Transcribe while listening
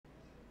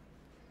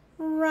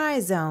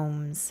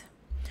Rhizomes.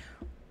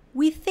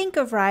 We think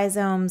of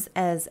rhizomes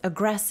as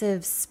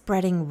aggressive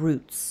spreading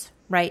roots,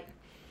 right?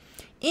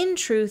 In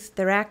truth,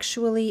 they're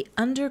actually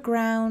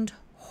underground,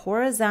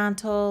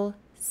 horizontal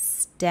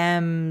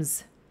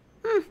stems.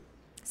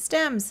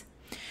 Stems.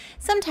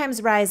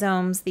 Sometimes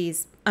rhizomes,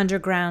 these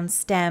underground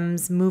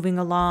stems moving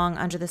along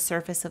under the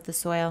surface of the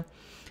soil,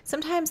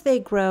 sometimes they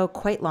grow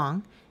quite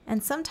long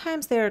and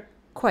sometimes they're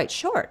quite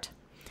short.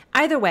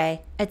 Either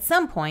way, at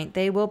some point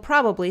they will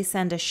probably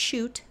send a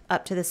shoot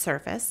up to the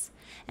surface,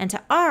 and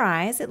to our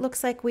eyes it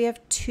looks like we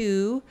have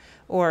two,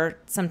 or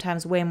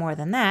sometimes way more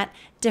than that,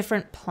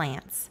 different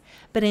plants.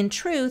 But in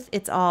truth,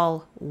 it's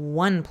all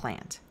one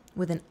plant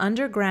with an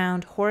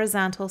underground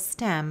horizontal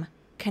stem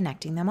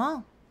connecting them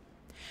all.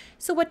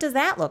 So what does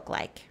that look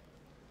like?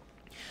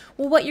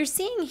 Well, what you're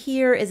seeing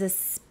here is a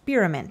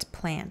spearmint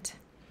plant,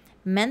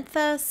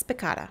 Mentha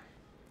spicata.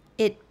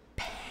 It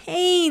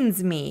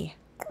pains me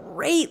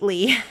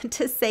greatly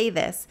to say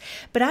this,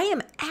 but I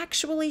am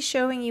actually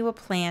showing you a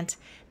plant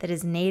that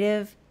is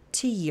native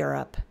to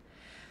Europe,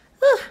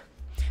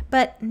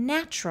 but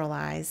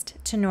naturalized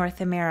to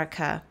North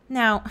America.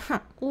 Now,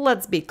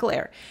 let's be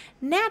clear.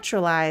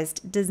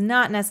 Naturalized does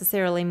not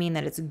necessarily mean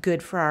that it's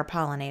good for our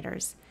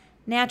pollinators.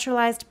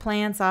 Naturalized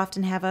plants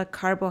often have a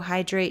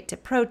carbohydrate to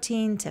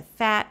protein to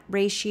fat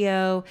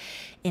ratio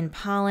in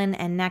pollen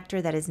and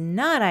nectar that is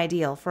not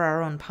ideal for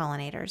our own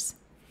pollinators.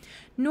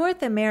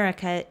 North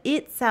America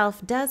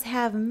itself does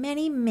have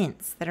many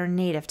mints that are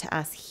native to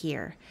us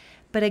here.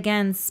 But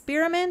again,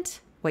 spearmint,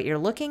 what you're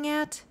looking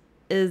at,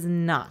 is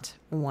not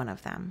one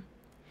of them.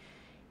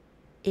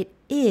 It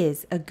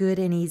is a good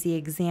and easy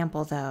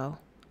example, though,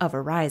 of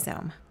a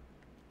rhizome.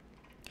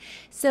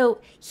 So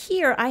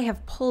here I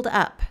have pulled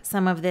up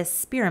some of this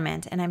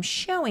spearmint and I'm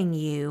showing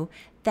you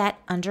that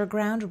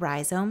underground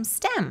rhizome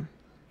stem.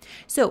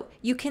 So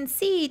you can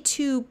see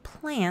two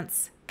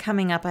plants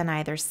coming up on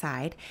either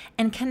side,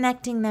 and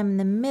connecting them in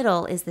the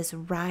middle is this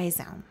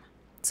rhizome.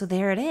 So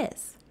there it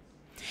is.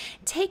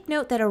 Take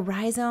note that a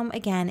rhizome,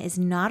 again, is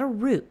not a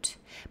root,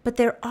 but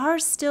there are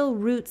still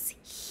roots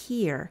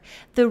here.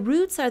 The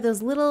roots are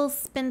those little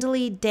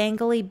spindly,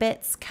 dangly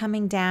bits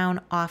coming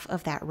down off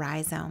of that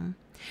rhizome.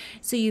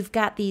 So you've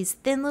got these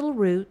thin little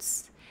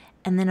roots,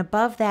 and then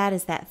above that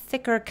is that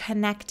thicker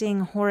connecting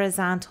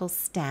horizontal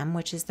stem,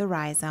 which is the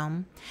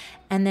rhizome,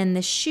 and then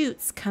the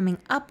shoots coming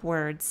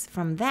upwards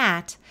from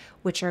that,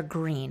 which are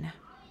green.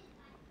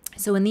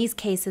 So in these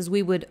cases,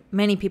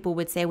 many people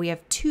would say we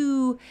have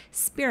two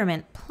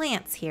spearmint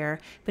plants here,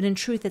 but in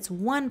truth, it's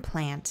one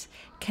plant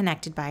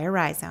connected by a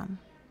rhizome.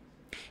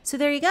 So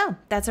there you go.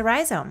 That's a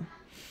rhizome.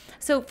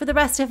 So for the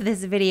rest of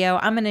this video,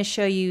 I'm going to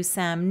show you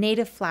some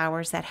native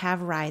flowers that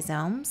have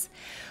rhizomes,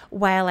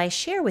 while I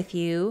share with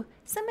you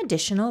some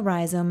additional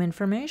rhizome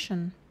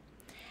information.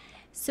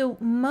 So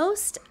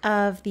most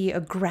of the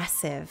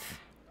aggressive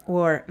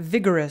or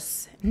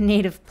vigorous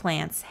native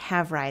plants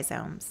have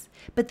rhizomes,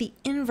 but the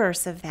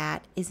inverse of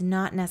that is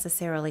not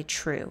necessarily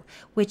true,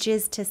 which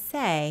is to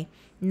say,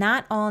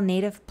 not all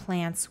native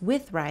plants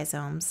with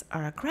rhizomes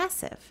are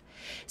aggressive.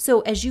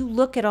 So as you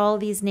look at all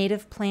these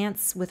native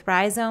plants with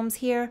rhizomes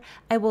here,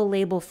 I will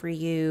label for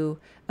you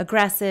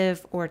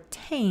aggressive or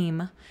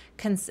tame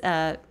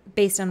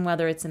based on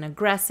whether it's an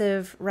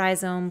aggressive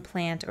rhizome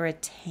plant or a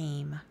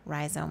tame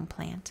rhizome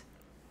plant.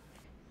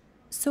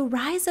 So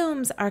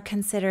rhizomes are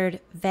considered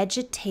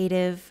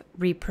vegetative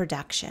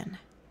reproduction.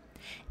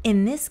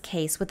 In this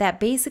case, what that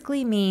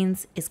basically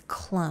means is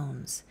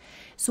clones.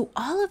 So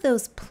all of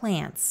those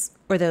plants,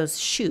 or those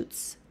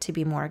shoots to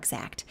be more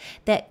exact,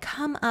 that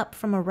come up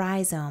from a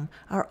rhizome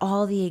are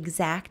all the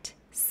exact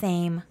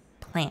same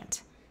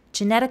plant,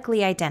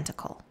 genetically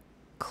identical,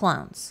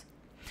 clones.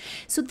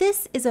 So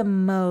this is a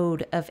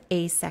mode of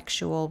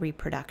asexual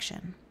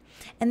reproduction.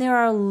 And there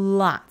are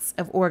lots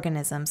of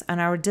organisms on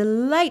our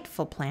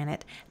delightful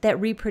planet that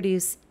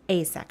reproduce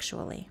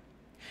asexually.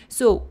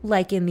 So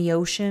like in the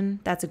ocean,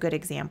 that's a good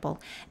example.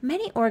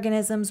 Many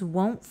organisms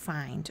won't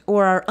find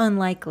or are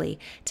unlikely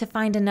to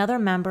find another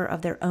member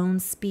of their own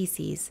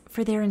species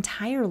for their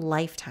entire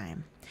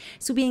lifetime.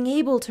 So being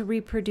able to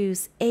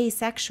reproduce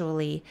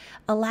asexually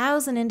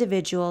allows an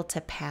individual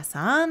to pass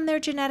on their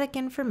genetic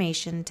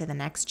information to the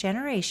next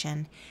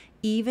generation,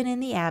 even in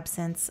the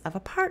absence of a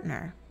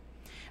partner.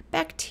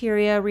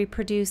 Bacteria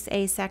reproduce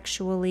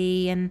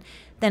asexually, and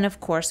then of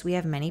course we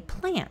have many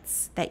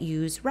plants that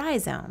use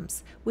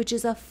rhizomes, which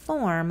is a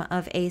form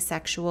of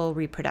asexual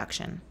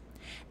reproduction.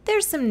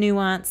 There's some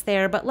nuance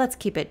there, but let's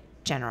keep it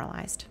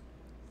generalized.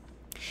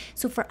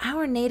 So for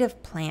our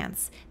native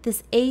plants,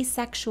 this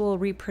asexual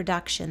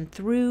reproduction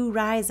through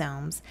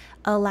rhizomes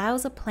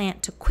allows a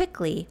plant to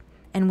quickly,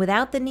 and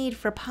without the need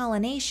for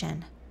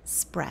pollination,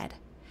 spread.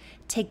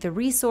 Take the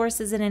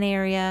resources in an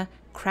area,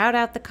 crowd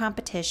out the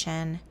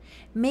competition.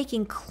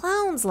 Making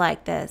clones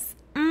like this,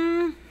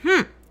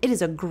 it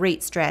is a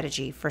great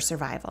strategy for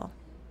survival.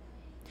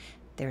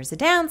 There's a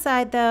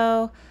downside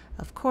though,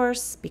 of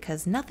course,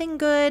 because nothing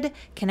good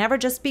can ever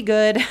just be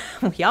good.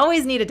 We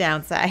always need a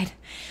downside.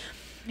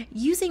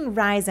 Using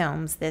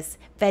rhizomes, this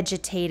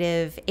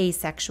vegetative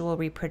asexual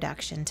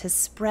reproduction, to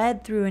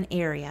spread through an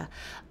area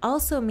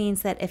also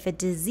means that if a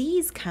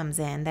disease comes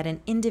in that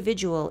an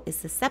individual is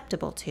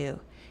susceptible to,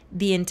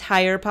 the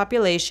entire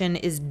population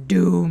is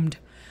doomed.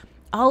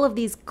 All of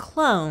these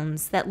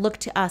clones that look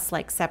to us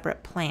like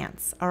separate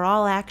plants are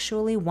all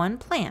actually one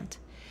plant.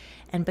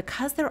 And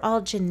because they're all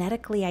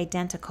genetically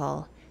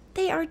identical,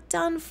 they are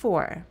done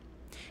for.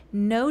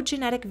 No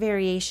genetic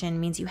variation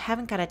means you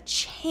haven't got a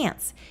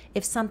chance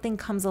if something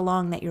comes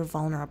along that you're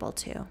vulnerable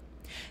to.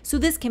 So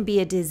this can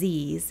be a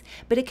disease,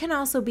 but it can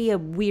also be a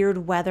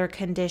weird weather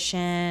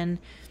condition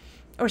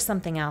or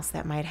something else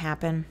that might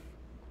happen.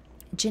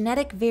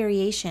 Genetic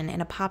variation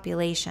in a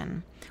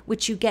population,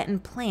 which you get in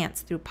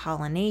plants through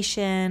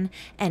pollination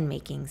and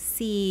making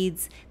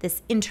seeds,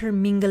 this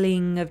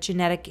intermingling of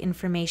genetic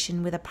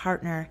information with a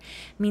partner,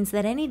 means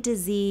that any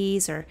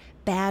disease or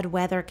bad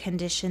weather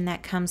condition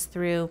that comes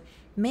through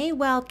may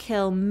well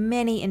kill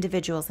many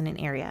individuals in an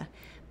area,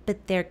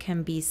 but there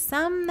can be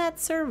some that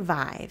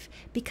survive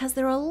because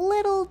they're a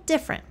little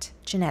different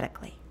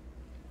genetically.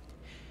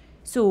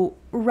 So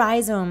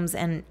rhizomes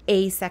and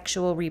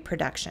asexual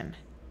reproduction.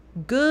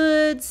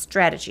 Good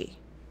strategy.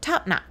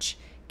 Top notch.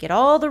 Get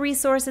all the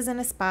resources in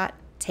a spot.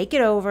 Take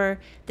it over.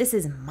 This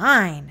is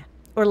mine.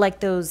 Or like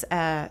those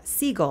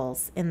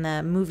seagulls in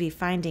the movie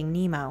Finding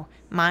Nemo.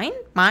 Mine,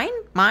 mine,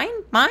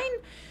 mine, mine.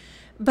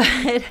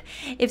 But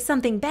if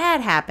something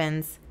bad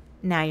happens,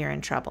 now you're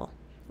in trouble.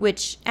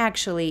 Which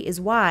actually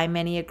is why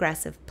many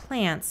aggressive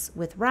plants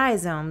with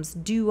rhizomes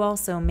do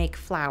also make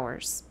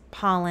flowers,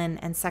 pollen,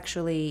 and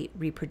sexually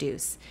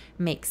reproduce,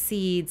 make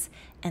seeds,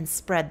 and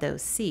spread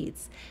those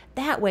seeds.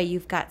 That way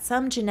you've got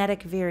some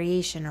genetic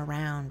variation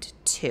around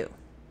too.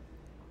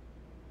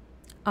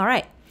 All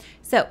right,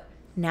 so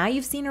now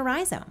you've seen a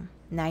rhizome.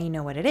 Now you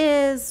know what it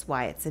is,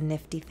 why it's a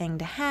nifty thing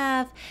to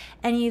have,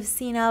 and you've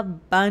seen a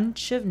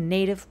bunch of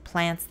native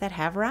plants that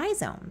have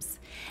rhizomes.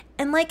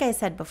 And like I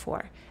said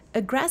before,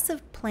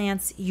 aggressive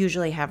plants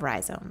usually have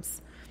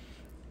rhizomes,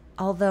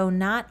 although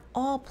not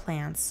all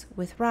plants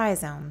with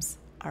rhizomes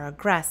are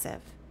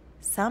aggressive.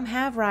 Some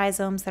have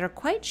rhizomes that are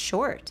quite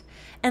short,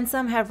 and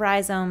some have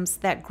rhizomes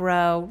that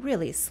grow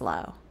really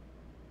slow.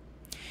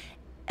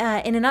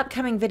 In an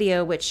upcoming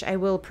video, which I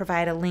will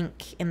provide a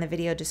link in the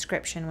video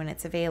description when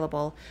it's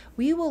available,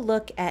 we will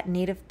look at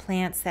native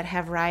plants that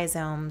have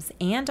rhizomes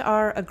and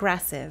are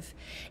aggressive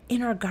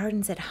in our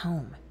gardens at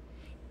home.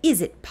 Is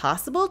it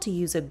possible to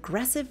use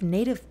aggressive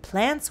native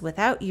plants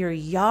without your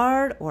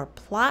yard or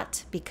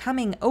plot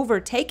becoming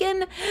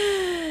overtaken?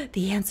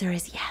 The answer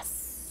is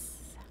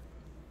yes.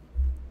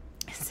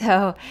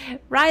 So,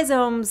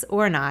 rhizomes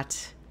or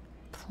not,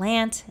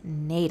 plant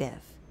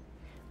native,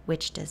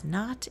 which does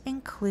not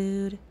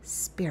include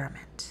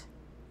spearmint.